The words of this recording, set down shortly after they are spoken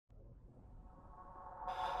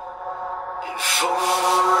What's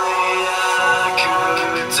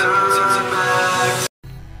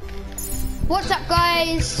up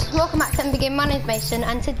guys, welcome back to Game. My name's Mason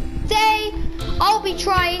and today I'll be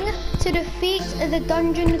trying to defeat the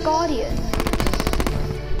Dungeon Guardian.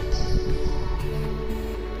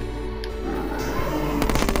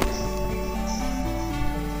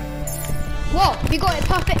 Whoa, we got a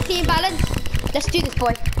perfect team balance. Let's do this,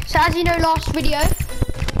 boy. So as you know, last video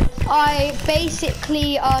I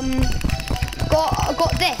basically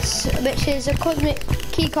got this, which is a cosmic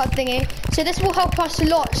keycard thingy. So this will help us a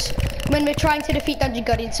lot when we're trying to defeat Dungeon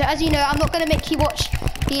Guardian. So as you know, I'm not going to make you watch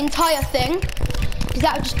the entire thing because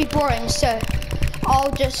that would just be boring. So I'll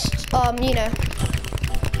just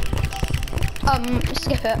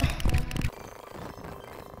skip it.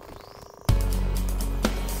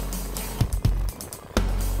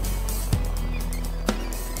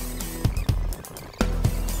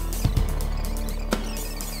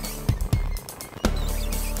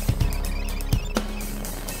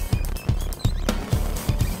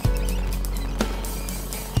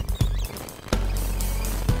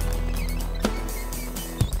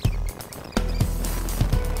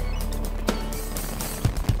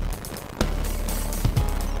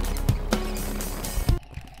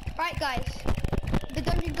 Right guys, the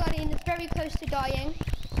Dungeon Guardian is very close to dying.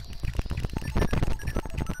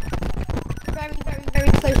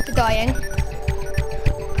 Very close to dying.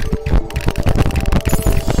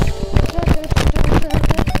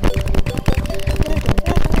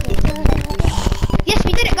 Yes,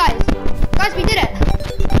 we did it guys! Guys, we did it!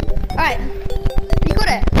 Alright, we got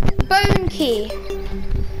it. Bone key.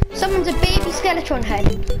 Someone's a baby skeleton head.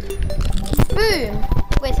 Boom!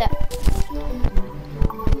 Where's it?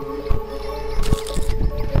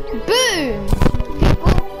 Boom!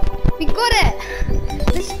 We got it!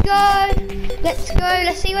 Let's go!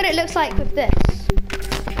 Let's see what it looks like with this.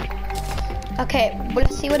 Okay, well,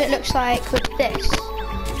 let's see what it looks like with this.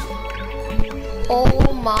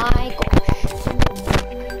 Oh my gosh.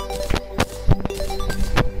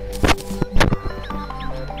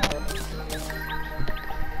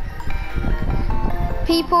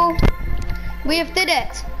 People, we have did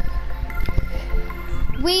it.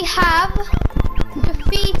 We have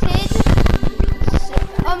defeated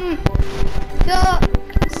the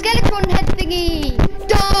skeleton head thingy.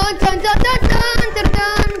 Dun dun dun dun dun dun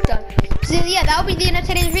dun dun. So yeah, that'll be the end of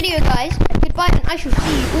today's video, guys. Goodbye, and I shall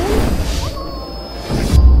see you all